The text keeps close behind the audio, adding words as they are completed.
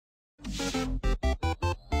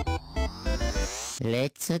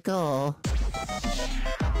Let's go.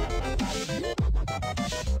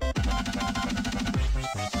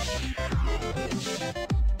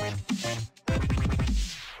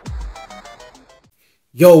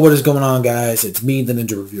 Yo, what is going on, guys? It's me, the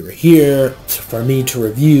Ninja Reviewer, here for me to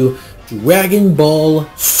review Dragon Ball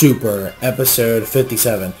Super episode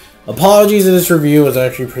 57. Apologies that this review was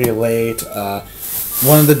actually pretty late.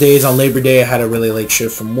 One of the days on Labor Day I had a really late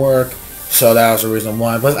shift from work, so that was the reason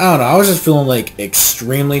why. But I don't know, I was just feeling like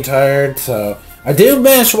extremely tired, so I did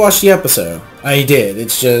manage to watch the episode. I did.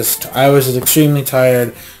 It's just I was just extremely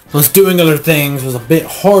tired. Plus doing other things was a bit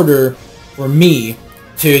harder for me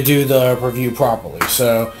to do the review properly.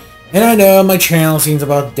 So, and I know my channel seems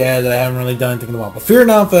about dead, that I haven't really done anything about. But fear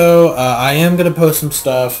not, though, I am going to post some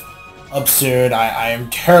stuff up soon. I am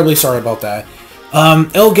terribly sorry about that.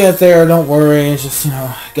 It'll get there, don't worry. It's just, you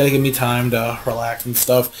know, gotta give me time to relax and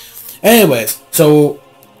stuff. Anyways, so,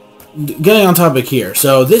 getting on topic here.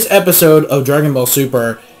 So, this episode of Dragon Ball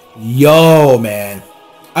Super, yo, man.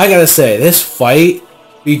 I gotta say, this fight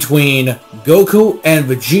between Goku and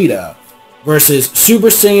Vegeta versus Super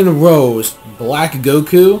Saiyan Rose, Black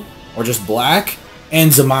Goku, or just Black,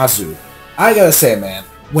 and ZAMASU. I gotta say, man,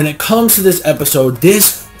 when it comes to this episode,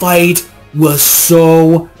 this fight was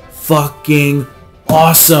so fucking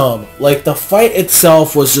awesome. Like, the fight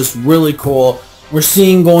itself was just really cool. We're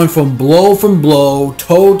seeing going from blow,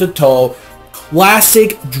 toe to toe,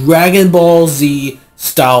 classic Dragon Ball Z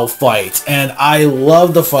style fights, and I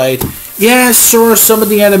love the fight. Yeah, sure, some of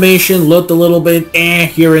the animation looked a little bit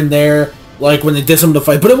here and there, like when they did some of the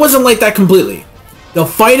fight, but it wasn't like that completely. The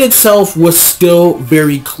fight itself was still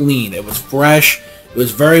very clean. It was fresh. It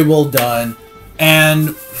was very well done.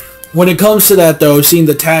 And when it comes to that, though, seeing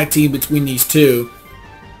the tag team between these two,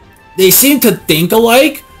 they seem to think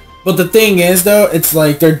alike. But the thing is, though, it's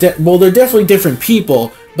like they're definitely different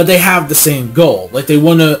people, but they have the same goal. Like, they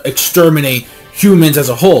want to exterminate humans as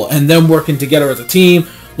a whole, and them working together as a team.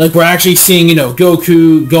 Like, we're actually seeing, you know,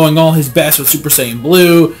 Goku going all his best with Super Saiyan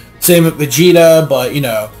Blue. Same with Vegeta, but, you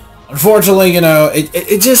know, unfortunately, you know,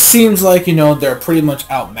 it just seems like, you know, they're pretty much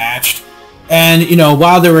outmatched. And, you know,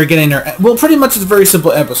 while they were getting their... Well, pretty much it's a very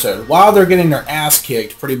simple episode. While they're getting their ass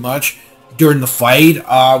kicked, pretty much, during the fight,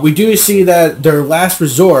 we do see that their last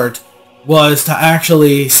resort was to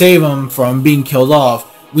actually save them from being killed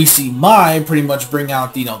off. We see Mai pretty much bring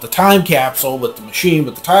out, you know, the time capsule with the machine,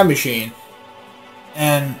 with the time machine.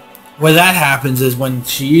 And when that happens is when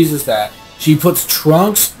she uses that, she puts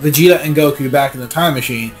Trunks, Vegeta, and Goku back in the time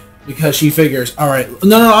machine because she figures, alright,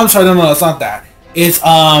 no, I'm sorry, no, it's not that. It's,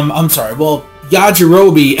 I'm sorry, well,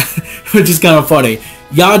 Yajirobe, which is kind of funny,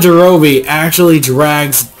 Yajirobe actually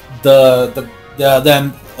drags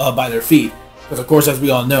them by their feet. Because, of course, as we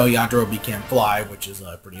all know, Yajirobe can't fly, which is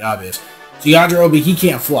pretty obvious. So Yajirobe, he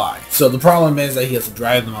can't fly. So the problem is that he has to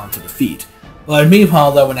drag them onto the feet. But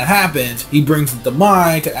meanwhile, though, when it happens, he brings it to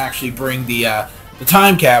Mai to actually bring the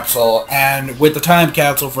time capsule, and with the time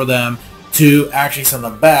capsule for them to actually send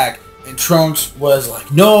them back. And Trunks was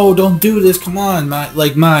like, no, don't do this, come on,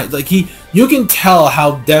 you can tell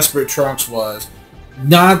how desperate Trunks was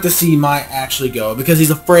not to see Mai actually go, because he's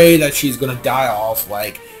afraid that she's gonna die off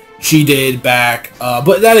like she did back,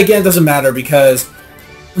 but that again doesn't matter, because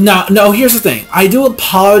no, here's the thing, I do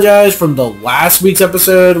apologize from the last week's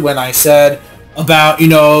episode when I said about, you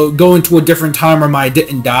know, going to a different time where Mai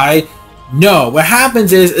didn't die. No, what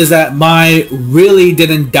happens is that Mai really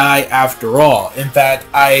didn't die after all. In fact,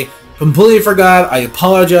 I completely forgot. I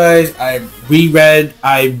apologize. I reread.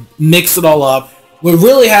 I mixed it all up. What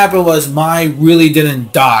really happened was Mai really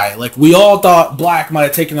didn't die. Like, we all thought Black might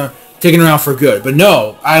have taken her out for good. But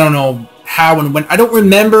no, I don't know how and when. I don't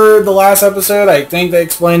remember the last episode. I think they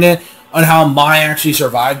explained it on how Mai actually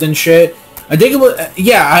survived and shit. I think it was,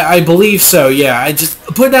 yeah, I believe so, yeah. I just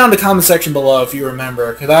put it down in the comment section below if you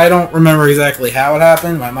remember, because I don't remember exactly how it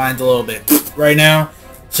happened. My mind's a little bit right now.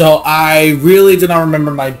 So I really do not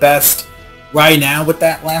remember my best right now with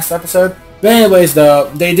that last episode. But anyways, though,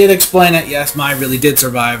 they did explain that, yes, Mai really did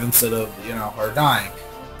survive instead of, you know, her dying.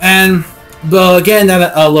 And, well, again,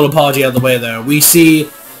 that a little apology out of the way, though. We see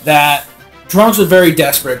that Trunks was very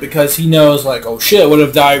desperate because he knows, like, oh shit, what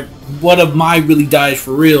if Mai really dies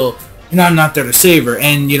for real? And I'm not there to save her,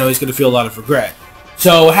 and, you know, he's going to feel a lot of regret.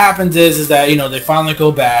 So what happens is that, you know, they finally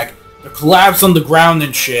go back, they collapse on the ground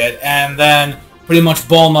and shit, and then pretty much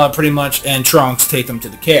Bulma, and Trunks take them to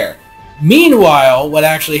the care. Meanwhile, what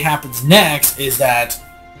actually happens next is that,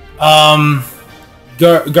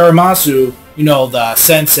 Garamasu, you know, the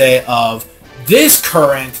sensei of this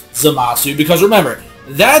current ZAMASU, because remember,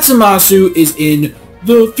 that ZAMASU is in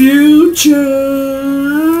the future.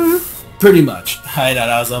 Pretty much. I know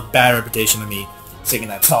that was a bad reputation of me singing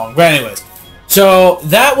that song. But anyways, so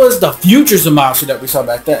that was the future ZAMASU that we saw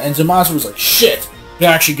back then, and ZAMASU was like, shit, they're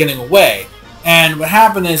actually getting away. And what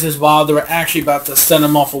happened is while they were actually about to send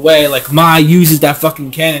them off away, like, Mai uses that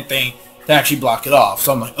fucking cannon thing to actually block it off.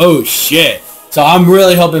 So I'm like, oh shit. So I'm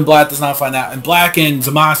really hoping Black does not find out. And Black and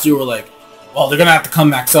ZAMASU were like, well, they're gonna have to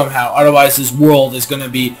come back somehow, otherwise this world is gonna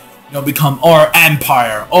be, become our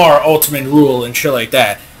empire, our ultimate rule and shit like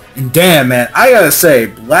that. And damn, man, I gotta say,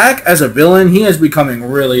 Black as a villain, he is becoming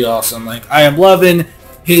really awesome. Like, I am loving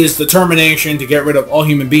his determination to get rid of all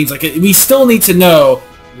human beings. Like, we still need to know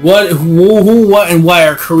who, what, and why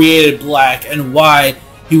are created Black, and why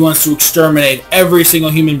he wants to exterminate every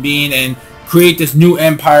single human being and create this new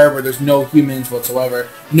empire where there's no humans whatsoever,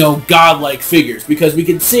 no godlike figures. Because we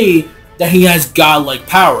can see that he has godlike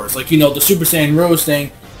powers. Like, the Super Saiyan Rose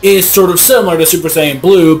thing is sort of similar to Super Saiyan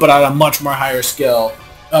Blue, but on a much more higher scale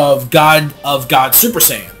of God Super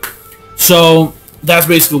Saiyan. So that's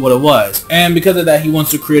basically what it was. And because of that, he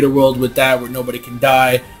wants to create a world with that where nobody can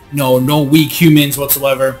die, no weak humans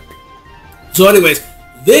whatsoever. So anyways,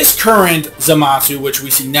 this current ZAMASU, which we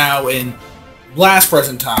see now in last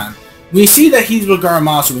present time, we see that he's with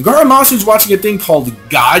Garamasu. And Garamasu's watching a thing called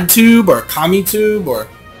GODTUBE or KamiTube or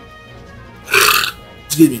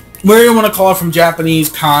excuse me, where you want to call it, from Japanese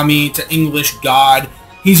Kami to English God.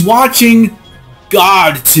 He's watching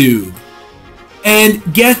GODTUBE.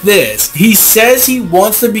 And get this, he says he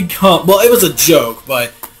wants to become, well, it was a joke,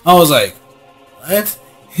 but I was like, what?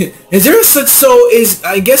 Is there such,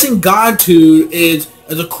 I'm guessing GODTUBE is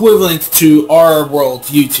equivalent to our world's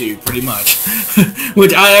YouTube, pretty much.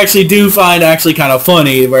 Which I actually do find kind of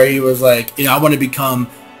funny, where he was like, I want to become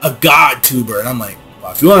a GODTuber. And I'm like,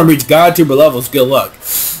 well, if you want to reach GODTuber levels, good luck.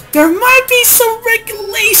 There might be some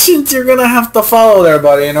regulations you're going to have to follow there,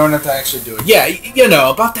 buddy, in order to actually do it. Yeah,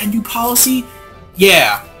 about that new policy,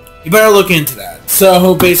 yeah, you better look into that.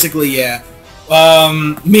 So, basically, yeah.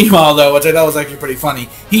 Meanwhile, though, which I thought was actually pretty funny,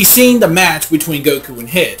 he's seen the match between Goku and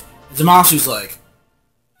Hit. And ZAMASU's like,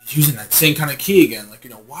 he's using that same kind of key again. Like,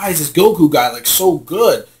 why is this Goku guy, like, so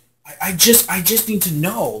good? I just need to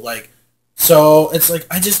know, like, so it's like,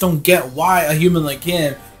 I just don't get why a human like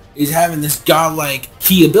him is having this godlike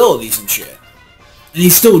key abilities and shit. And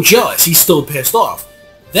he's still jealous. He's still pissed off.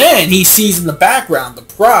 Then he sees in the background the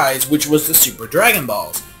prize, which was the Super Dragon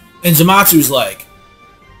Balls. And ZAMASU's like,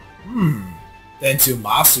 Then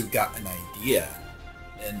ZAMASU got an idea.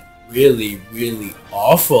 An really, really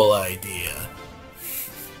awful idea.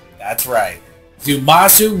 That's right.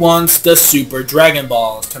 ZAMASU wants the Super Dragon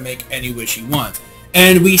Balls to make any wish he wants.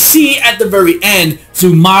 And we see at the very end,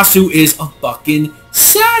 ZAMASU is a fucking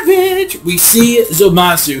savage. We see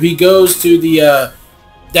ZAMASU. He goes to the,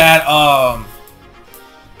 that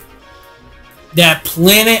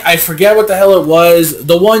planet. I forget what the hell it was.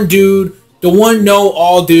 The one dude, the one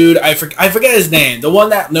know-all dude. I forget his name. The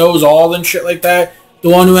one that knows all and shit like that. The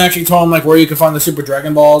one who actually told him, like, where you can find the Super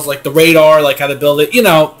Dragon Balls, like the radar, like how to build it.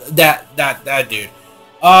 That dude.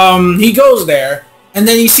 He goes there. And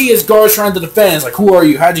then you see his guards trying to defend. It's like, who are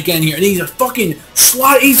you? How'd you get in here? And he's like fucking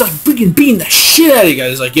he's like freaking beating the shit out of you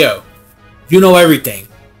guys. He's like, yo, you know everything.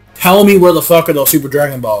 Tell me where the fuck are those Super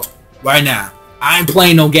Dragon Balls right now. I ain't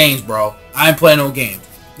playing no games, bro. I ain't playing no games.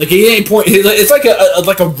 Like, he ain't it's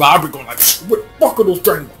like a robber going like, where the fuck are those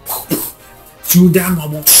Dragon Balls? Shoot down, I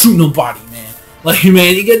won't shoot nobody, man. Like,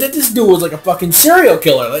 man, this dude was like a fucking serial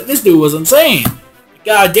killer. Like, this dude was insane.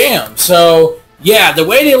 God damn. So, yeah, the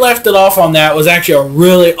way they left it off on that was actually a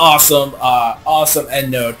really awesome, awesome end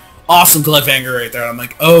note. Awesome cliffhanger right there. I'm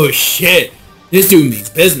like, oh shit, this dude means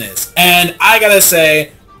business. And I gotta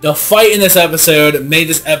say, the fight in this episode made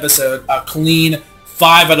this episode a clean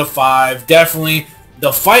 5 out of 5. Definitely,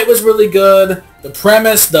 the fight was really good. The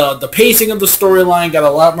premise, the pacing of the storyline got a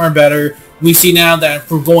lot more better. We see now that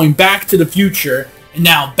we're going back to the future and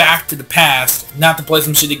now back to the past. Not to play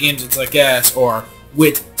some shitty games, it's like ass, or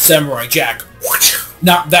with Samurai Jack.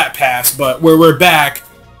 Not that past, but where we're back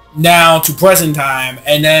now to present time,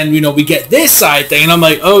 and then, we get this side thing, and I'm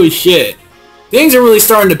like, oh shit, things are really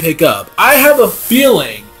starting to pick up. I have a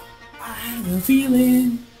feeling,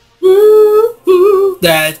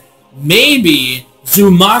 that maybe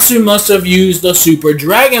ZAMASU must have used the Super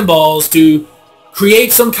Dragon Balls to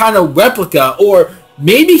create some kind of replica, or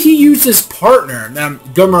maybe he used his partner,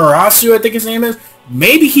 Gamarasu, I think his name is.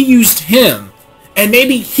 Maybe he used him. And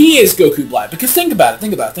maybe he is Goku Black. Because think about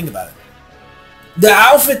it. The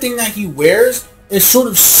outfit thing that he wears is sort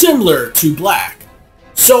of similar to Black.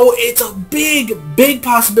 So it's a big, big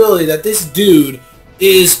possibility that this dude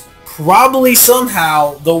is probably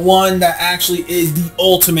somehow the one that actually is the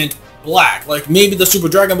ultimate black. Like maybe the Super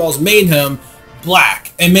Dragon Balls made him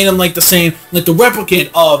black and made him like the same, like the replicant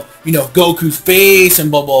of, you know, Goku's face and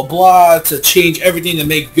blah blah blah, to change everything to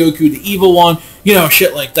make Goku the evil one, you know,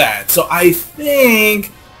 shit like that. So I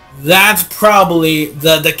think that's probably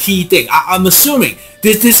the key thing. I'm assuming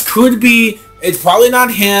this could be, it's probably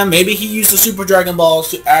not him. Maybe he used the Super Dragon Balls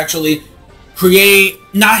to actually create,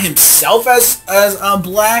 not himself as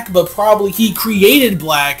black, but probably he created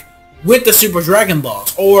black with the Super Dragon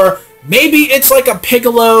Balls. Or maybe it's like a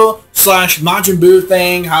Piccolo / Majin Buu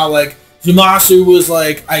thing, how like ZAMASU was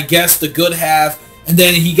like, I guess, the good half, and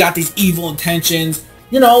then he got these evil intentions,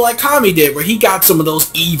 you know, like Kami did, where he got some of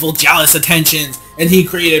those evil, jealous attentions, and he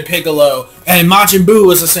created Piccolo, and Majin Buu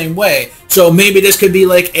was the same way. So maybe this could be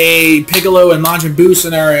like a Piccolo and Majin Buu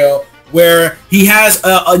scenario, where he has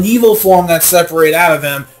an evil form that's separated out of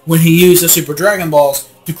him when he used the Super Dragon Balls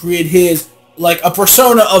to create his, like, a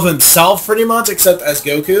persona of himself, pretty much, except as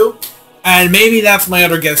Goku. And maybe that's my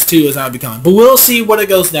other guess, too, is how it becoming. But we'll see what it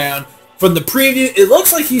goes down. From the preview, it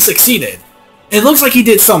looks like he succeeded. It looks like he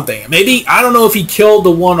did something. Maybe, I don't know if he killed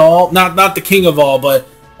the one all, not the king of all, but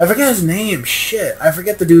I forget his name. Shit, I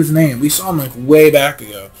forget the dude's name. We saw him, like, way back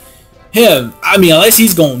ago. Him, I mean, unless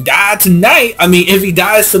he's gonna die tonight. I mean, if he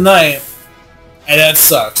dies tonight, and that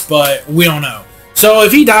sucks, but we don't know. So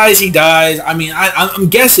if he dies, he dies. I mean, I'm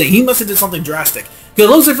guessing he must have did something drastic. Because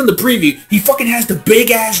it looks like from the preview, he fucking has the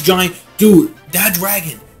big-ass giant... Dude, that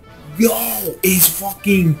dragon, yo, is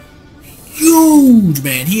fucking huge,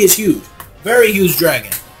 man. He is huge. Very huge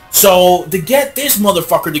dragon. So, to get this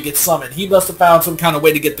motherfucker to get summoned, he must have found some kind of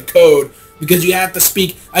way to get the code. Because you have to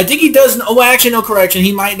speak... I think he does... Oh, actually, no, correction.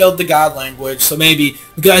 He might know the God language. So maybe...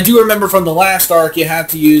 Because I do remember from the last arc, you had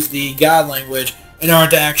to use the God language in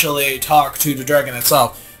order to actually talk to the dragon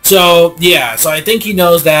itself. So, yeah. So I think he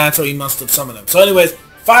knows that, so he must have summoned him. So anyways,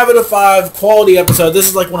 5 out of 5. Quality episode. This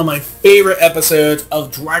is like one of my favorite episodes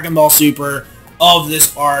of Dragon Ball Super of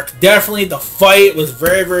this arc. Definitely, the fight was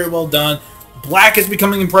very, very well done. Black is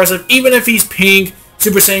becoming impressive. Even if he's pink,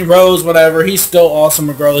 Super Saiyan Rose, whatever, he's still awesome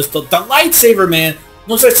regardless. The lightsaber, man,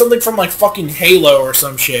 looks like something from like fucking Halo or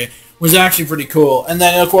some shit. Was actually pretty cool. And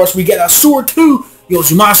then, of course, we get a sword too. Yo,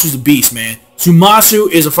 Zumasu's a beast, man. Zumasu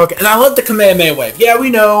is a fucking... And I love the Kamehameha wave. Yeah,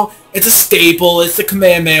 we know. It's a staple. It's the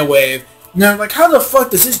Kamehameha wave. Now, like, how the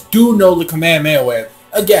fuck does this dude know the Kamehameha wave?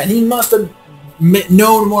 Again, he must have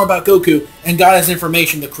known more about Goku and got his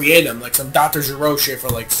information to create him. Like some Dr. Gero shit for,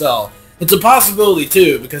 like, Cell. It's a possibility,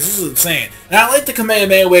 too, because this is insane. And I like the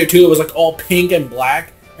Kamehameha wave, too. It was, like, all pink and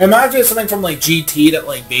black. It reminds me of something from, like, GT that,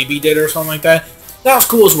 like, Baby did or something like that. That was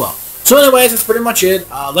cool as well. So anyways, that's pretty much it.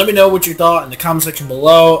 Let me know what you thought in the comment section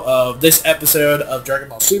below of this episode of Dragon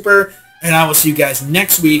Ball Super. And I will see you guys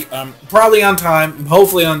next week. Probably on time.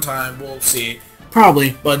 Hopefully on time. We'll see.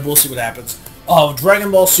 Probably, but we'll see what happens. Of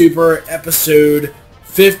Dragon Ball Super episode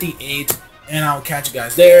 58. And I'll catch you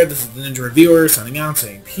guys there. This is the Ninja Reviewer signing out,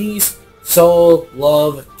 saying peace, soul,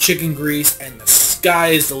 love, chicken grease, and the sky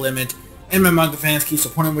is the limit. And my manga fans, keep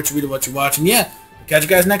supporting what you read and what you watch. And yeah, I'll catch you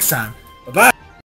guys next time. Bye-bye.